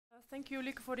Thank you,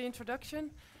 Lieke, for the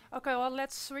introduction. Okay, well,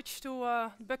 let's switch to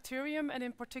bacterium, and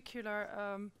in particular,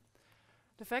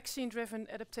 the vaccine-driven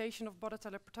adaptation of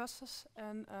Bordetella pertussis.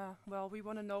 And, well, we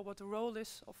want to know what the role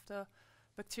is of the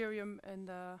bacterium and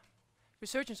the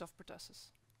resurgence of pertussis.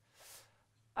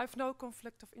 I have no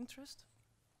conflict of interest.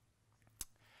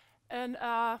 And,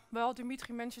 well,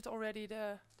 Dimitri mentioned already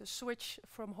the switch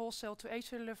from wholesale to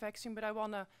acellular vaccine, but I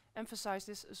want to emphasize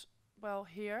this as well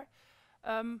here.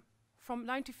 From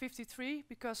 1953,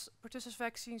 because pertussis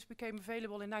vaccines became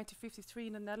available in 1953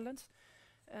 in the Netherlands,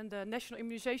 and the National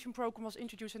Immunization Program was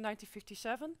introduced in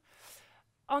 1957.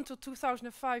 Until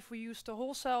 2005, we used the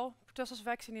wholesale pertussis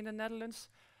vaccine in the Netherlands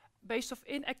based on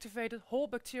inactivated whole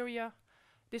bacteria.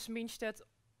 This means that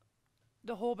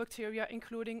the whole bacteria,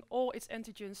 including all its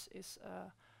antigens, is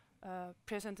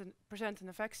present in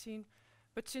the vaccine.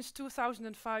 But since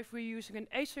 2005, we're using an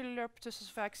acellular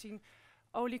pertussis vaccine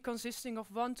only consisting of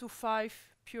 1 to 5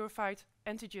 purified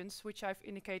antigens, which I've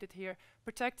indicated here: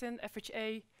 protectin,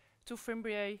 FHA, 2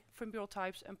 fimbrial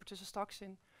types, and pertussis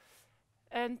toxin.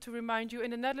 And to remind you,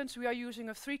 in the Netherlands, we are using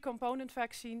a 3-component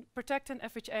vaccine: protectin,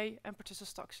 FHA, and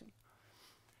pertussis toxin.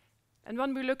 And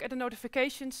when we look at the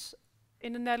notifications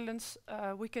in the Netherlands,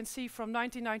 we can see from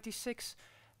 1996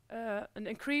 an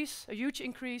increase, a huge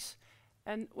increase.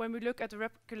 And when we look at the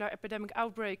regular epidemic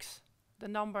outbreaks, the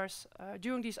numbers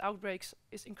during these outbreaks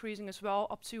is increasing as well,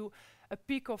 up to a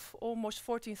peak of almost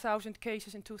 14,000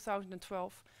 cases in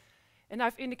 2012. And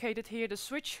I've indicated here the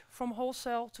switch from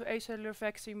wholesale to acellular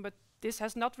vaccine, but this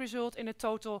has not resulted in a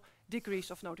total decrease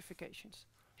of notifications.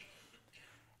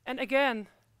 And again,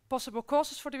 possible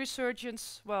causes for the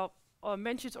resurgence, well,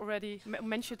 mentioned already,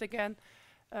 mentioned again,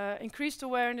 increased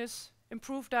awareness,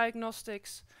 improved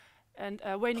diagnostics, and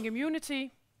waning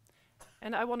immunity.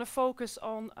 And I want to focus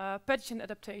on pathogen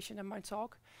adaptation in my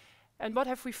talk. And what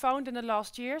have we found in the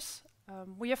last years?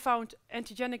 We have found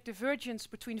antigenic divergence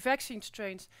between vaccine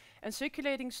strains and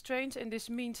circulating strains, and this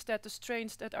means that the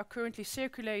strains that are currently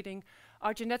circulating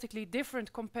are genetically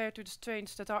different compared to the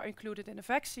strains that are included in the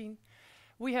vaccine.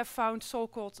 We have found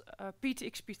so-called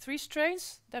PTXP3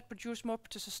 strains that produce more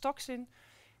pertussis toxin,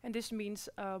 and this means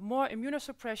more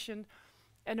immunosuppression.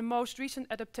 And the most recent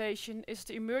adaptation is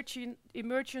the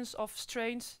emergence of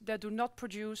strains that do not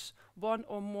produce one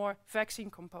or more vaccine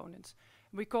components.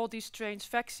 We call these strains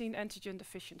vaccine antigen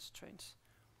deficient strains.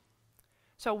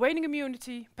 So waning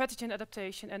immunity, pathogen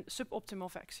adaptation, and suboptimal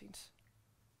vaccines.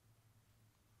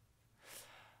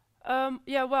 I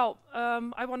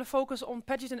want to focus on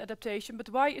pathogen adaptation, but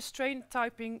why is strain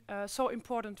typing so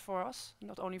important for us?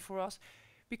 Not only for us,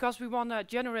 because we want to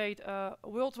generate a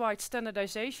worldwide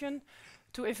standardization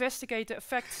to investigate the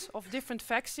effects of different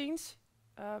vaccines,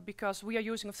 because we are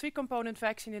using a 3-component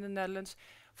vaccine in the Netherlands.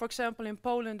 For example, in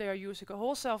Poland, they are using a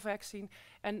wholesale vaccine,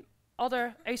 and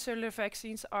other acellular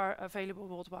vaccines are available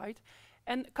worldwide.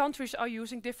 And countries are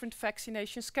using different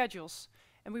vaccination schedules.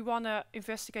 And we want to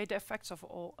investigate the effects of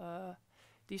all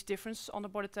these differences on the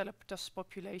Bordetella pertussis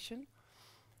population.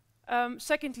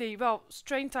 Secondly, well,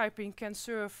 strain typing can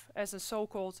serve as a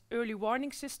so-called early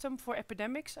warning system for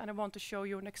epidemics, and I want to show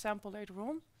you an example later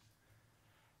on.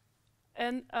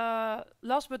 And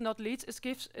last but not least,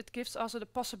 it gives us the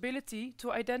possibility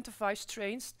to identify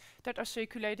strains that are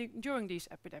circulating during these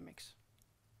epidemics.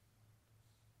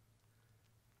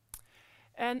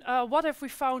 And what have we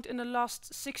found in the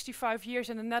last 65 years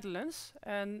in the Netherlands?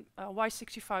 And why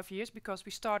 65 years? Because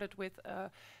we started with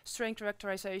strain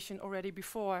characterization already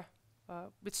before,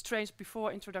 with strains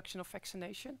before introduction of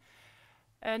vaccination.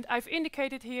 And I've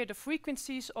indicated here the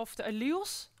frequencies of the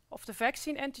alleles of the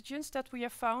vaccine antigens that we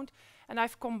have found, and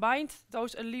I've combined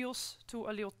those alleles to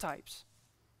allele types.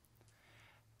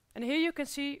 And here you can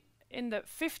see in the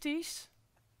 50s,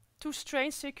 2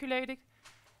 strains circulating.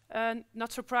 And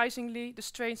not surprisingly, the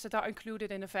strains that are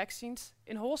included in the vaccines,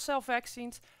 in wholesale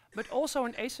vaccines, but also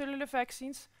in acellular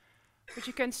vaccines. But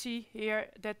you can see here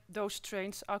that those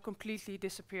strains are completely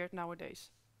disappeared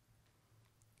nowadays.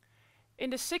 In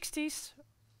the 60s,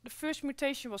 the first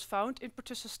mutation was found in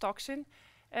pertussis toxin.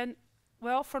 And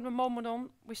well, from the moment on,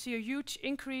 we see a huge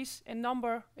increase in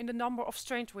the number of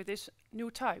strains with this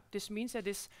new type. This means that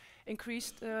this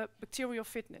increased bacterial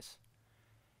fitness.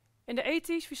 In the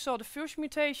 80s, we saw the first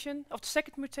mutation of the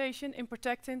second mutation in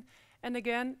protectin, and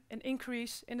again, an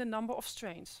increase in the number of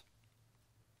strains.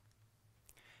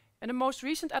 And the most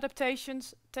recent adaptation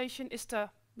is the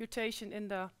mutation in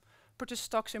the pertussis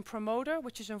toxin promoter,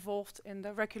 which is involved in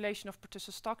the regulation of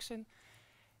pertussis toxin.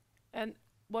 And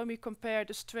when we compare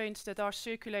the strains that are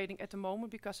circulating at the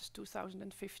moment, because it's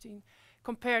 2015,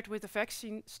 compared with the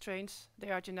vaccine strains,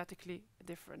 they are genetically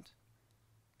different.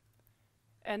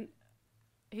 And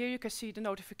here you can see the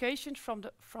notifications from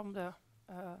the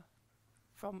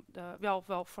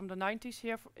 90s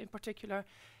here in particular,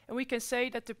 and we can say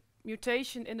that the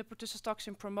mutation in the pertussis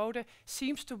toxin promoter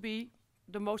seems to be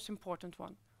the most important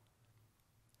one.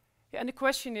 Yeah, and the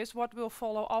question is, what will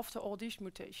follow after all these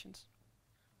mutations?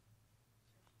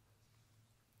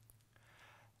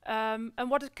 And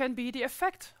what can be the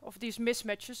effect of these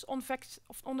mismatches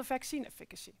on the vaccine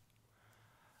efficacy?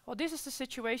 Well, this is the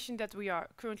situation that we are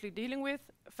currently dealing with.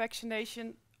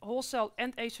 Vaccination, wholesale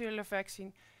and acellular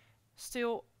vaccine,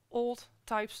 still old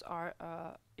types are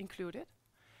included.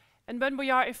 And when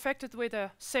we are infected with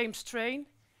the same strain,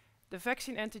 the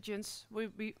vaccine antigens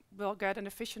will get an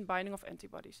efficient binding of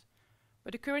antibodies.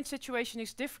 But the current situation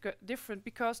is different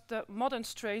because the modern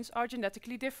strains are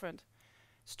genetically different.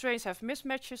 Strains have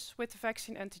mismatches with the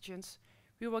vaccine antigens.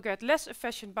 We will get less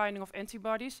efficient binding of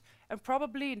antibodies and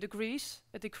probably a decrease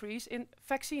in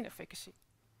vaccine efficacy.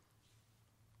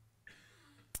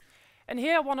 And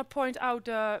here I want to point out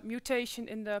the mutation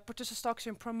in the pertussis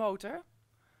toxin promoter.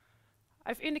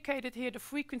 I've indicated here the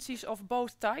frequencies of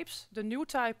both types, the new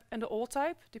type and the old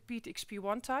type, the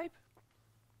PTXP1 type.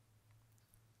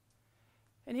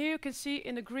 And here you can see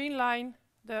in the green line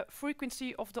the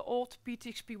frequency of the old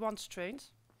PTXP1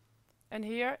 strains. And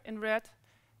here in red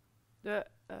the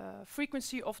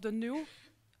frequency of the new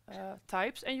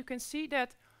types. And you can see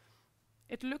that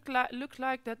it looks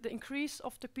like that the increase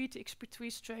of the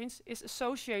PTXP3 strains is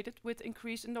associated with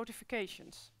increase in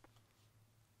notifications.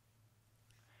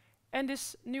 And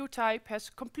this new type has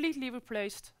completely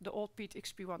replaced the old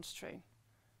PTXP1 strain.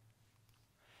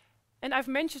 And I've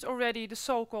mentioned already the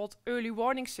so-called early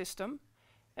warning system.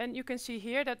 And you can see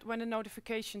here that when the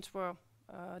notifications were,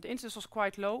 the incidence was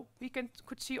quite low, we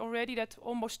could see already that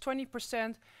almost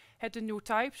 20% had the new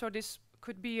type. So this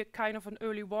could be a kind of an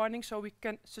early warning. So we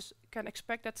can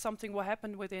expect that something will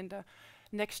happen within the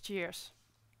next years.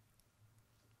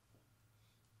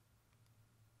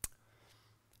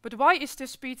 But why is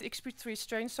this PTXP3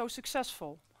 strain so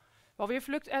successful? Well, we've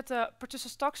looked at the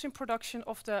pertussis toxin production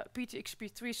of the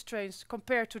PTXP3 strains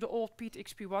compared to the old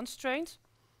PTXP1 strains.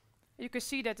 You can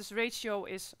see that this ratio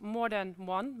is more than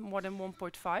 1, more than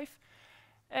 1.5.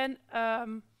 And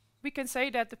we can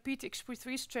say that the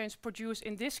PTXP3 strains produce,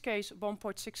 in this case,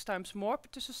 1.6 times more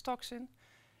pertussis toxin.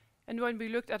 And when we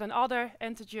looked at another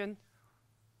antigen,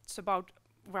 it's about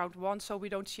around 1, so we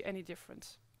don't see any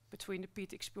difference between the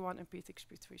PTXP1 and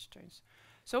PTXP3 strains.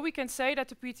 So we can say that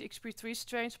the PTXP3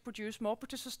 strains produce more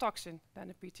pertussis toxin than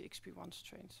the PTXP1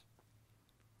 strains.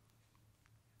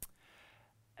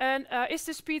 And is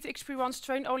this PTXP1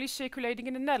 strain only circulating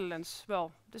in the Netherlands?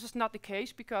 Well, this is not the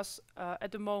case because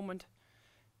at the moment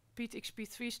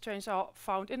PTXP3 strains are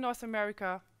found in North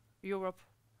America, Europe,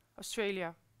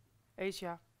 Australia,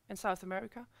 Asia and South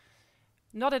America.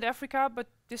 Not in Africa, but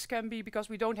this can be because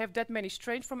we don't have that many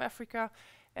strains from Africa.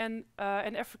 And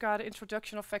in Africa, the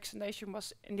introduction of vaccination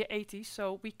was in the 80s,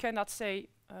 so we cannot say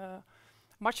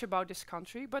much about this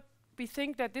country. But we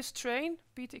think that this strain,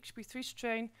 PTXP3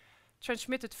 strain,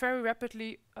 transmitted very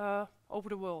rapidly over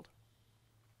the world.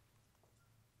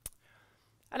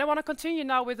 And I want to continue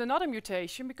now with another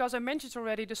mutation, because I mentioned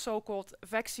already the so-called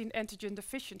vaccine antigen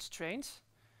deficient strains.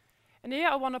 And here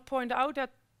I want to point out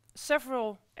that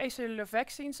several acellular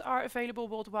vaccines are available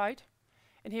worldwide.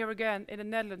 And here again, in the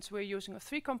Netherlands, we're using a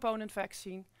 3-component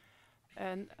vaccine.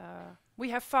 And we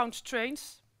have found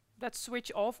strains that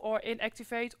switch off or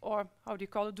inactivate, or how do you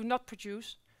call it, do not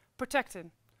produce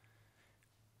protectin.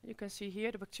 You can see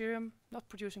here the bacterium not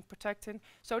producing protectin.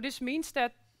 So this means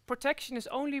that protection is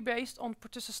only based on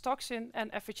pertussis toxin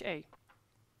and FHA.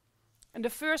 And the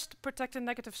first protectin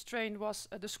negative strain was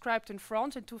described in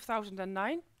France in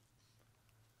 2009.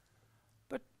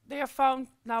 But they are found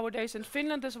nowadays in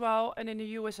Finland as well, and in the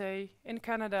USA, in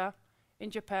Canada, in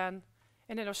Japan,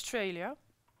 and in Australia.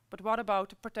 But what about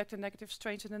the protectin negative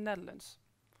strains in the Netherlands?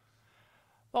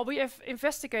 Well, we have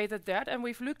investigated that, and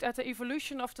we've looked at the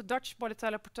evolution of the Dutch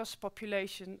Bordetella pertussis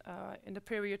population in the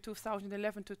period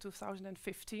 2011 to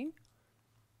 2015.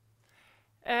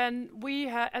 And we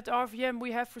at RVM,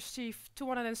 we have received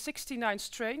 269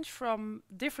 strains from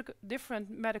different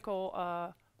medical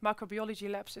microbiology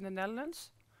labs in the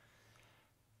Netherlands.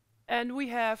 And we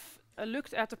have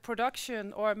looked at the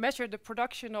production, or measured the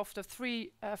production of the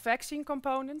 3 vaccine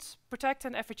components,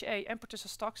 protectin, FHA, and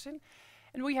pertussis toxin.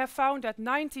 And we have found that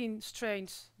 19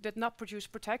 strains did not produce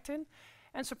protectin.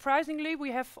 And surprisingly,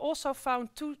 we have also found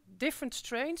 2 different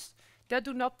strains that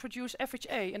do not produce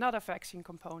FHA, another vaccine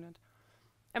component.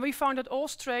 And we found that all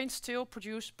strains still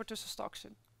produce pertussis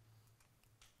toxin.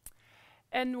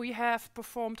 And we have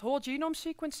performed whole genome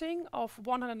sequencing of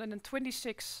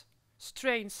 126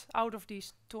 strains out of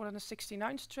these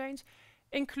 269 strains,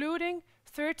 including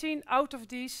 13 out of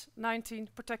these 19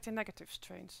 protecting negative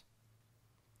strains.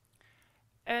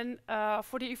 And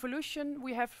for the evolution,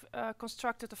 we have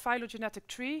constructed a phylogenetic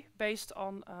tree based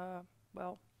on,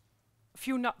 well, a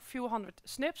few hundred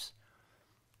SNPs.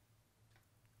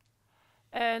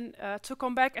 And to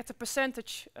come back at the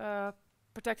percentage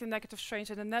protecting negative strains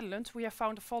in the Netherlands, we have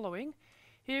found the following.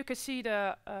 Here you can see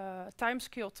the time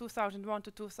scale 2001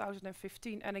 to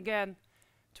 2015, and again,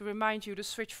 to remind you, the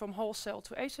switch from whole cell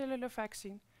to acellular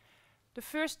vaccine. The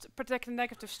first protecting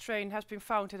negative strain has been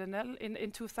found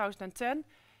in 2010.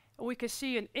 We can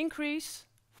see an increase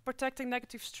of protecting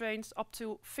negative strains up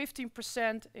to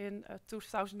 15% in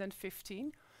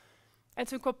 2015. And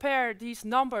to compare these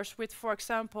numbers with, for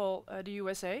example, the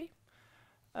USA.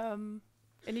 In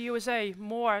the USA,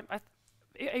 more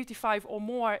 85 or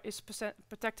more is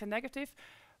protecting negative.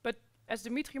 But as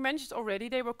Dimitri mentioned already,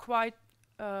 they were quite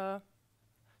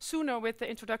sooner with the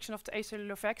introduction of the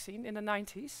acellular vaccine in the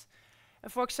 90s.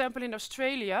 And for example, in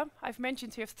Australia, I've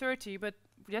mentioned here 30, but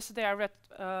yesterday I read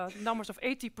numbers of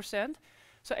 80%.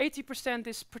 So 80%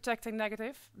 is protecting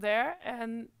negative there,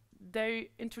 and they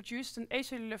introduced an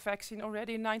acellular vaccine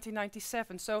already in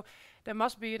 1997. So there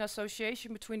must be an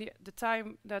association between the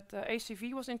time that the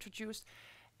ACV was introduced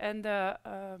and the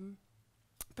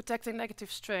protecting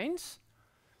negative strains.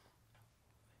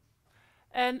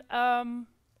 And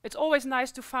it's always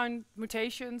nice to find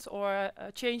mutations or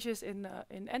changes in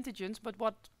antigens, but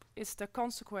what is the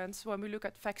consequence when we look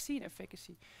at vaccine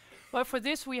efficacy? Well, for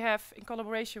this we have, in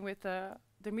collaboration with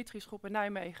Dimitri's group in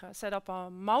Nijmegen, set up a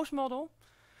mouse model.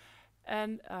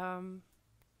 And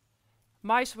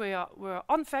mice were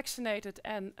unvaccinated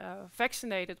and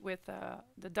vaccinated with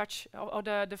the Dutch, or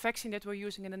the vaccine that we're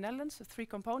using in the Netherlands, a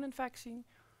 3-component vaccine.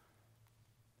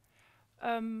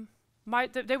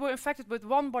 They were infected with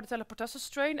one Bordetella pertussis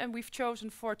strain, and we've chosen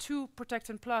for 2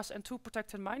 protectin plus and 2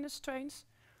 protectin minus strains.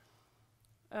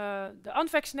 The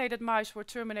unvaccinated mice were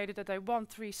terminated at day 1,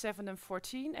 3, 7, and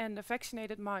 14, and the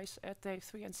vaccinated mice at day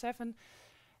 3 and 7.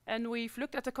 And we've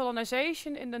looked at the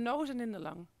colonization in the nose and in the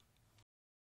lung.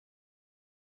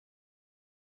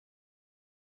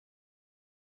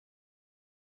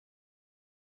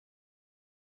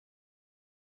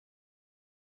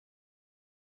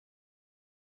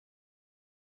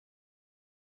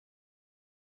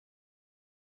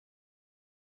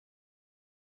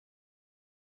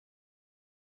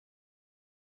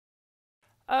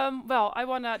 Well,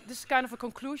 this is kind of a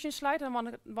conclusion slide. I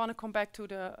want to come back to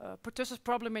the pertussis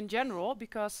problem in general,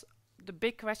 because the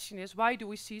big question is, why do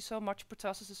we see so much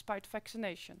pertussis despite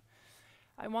vaccination?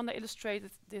 I want to illustrate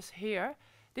this here.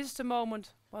 This is the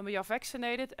moment when we are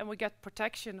vaccinated and we get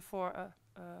protection for a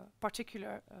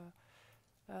particular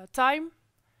time,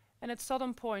 and at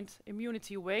some point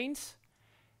immunity wanes.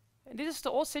 And this is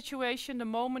the old situation, the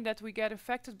moment that we get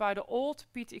infected by the old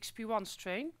PTXP1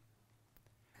 strain.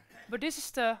 But this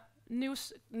is the new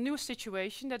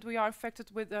situation, that we are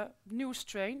infected with a new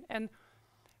strain. And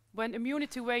when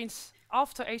immunity wanes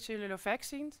after acellular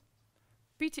vaccines,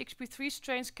 PTXP3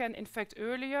 strains can infect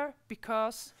earlier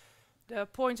because the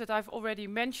points that I've already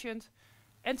mentioned,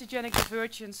 antigenic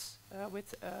divergence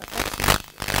with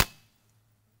vaccine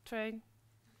strain,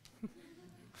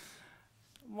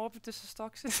 more pertussis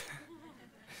toxins.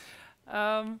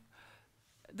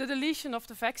 The deletion of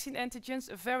the vaccine antigens,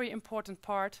 a very important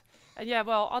part. And yeah,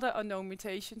 well, other unknown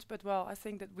mutations, but well, I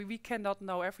think that we cannot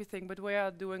know everything, but we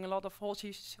are doing a lot of whole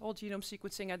genome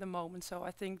sequencing at the moment. So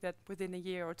I think that within a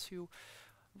year or two,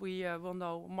 we will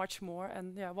know much more,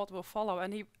 and yeah, what will follow.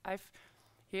 And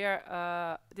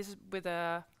this is with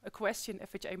a question,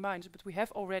 FHA minus, but we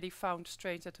have already found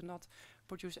strains that do not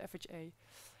produce FHA.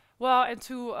 Well, and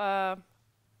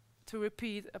to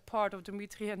repeat a part of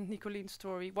Dimitri and Nicoline's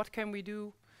story, what can we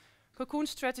do? Cocoon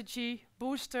strategy,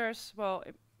 boosters, well,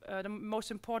 the most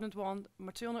important one,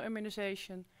 maternal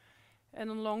immunization. And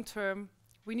on long term,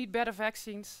 we need better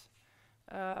vaccines.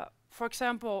 For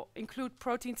example, include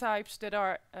protein types that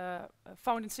are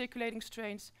found in circulating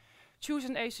strains. Choose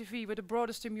an ACV with the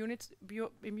broadest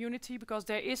immunity, because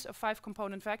there is a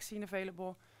 5-component vaccine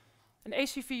available. An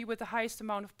ACV with the highest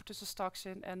amount of pertussis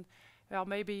toxin, and well,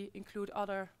 maybe include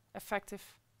other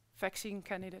effective vaccine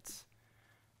candidates.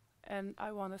 And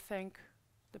I want to thank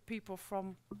the people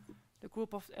from the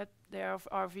group of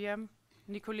RVM,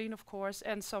 Nicoline of course,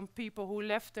 and some people who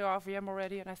left the RVM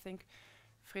already, and I think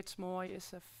Frits Mooi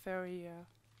is a very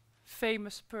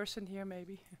famous person here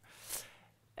maybe.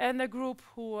 And a group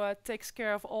who takes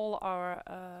care of all our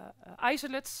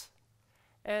isolates,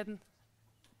 and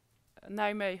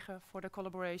Nijmegen for the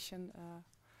collaboration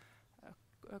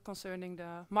concerning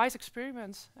the mice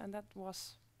experiments, and that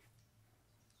was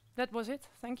it.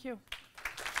 Thank you.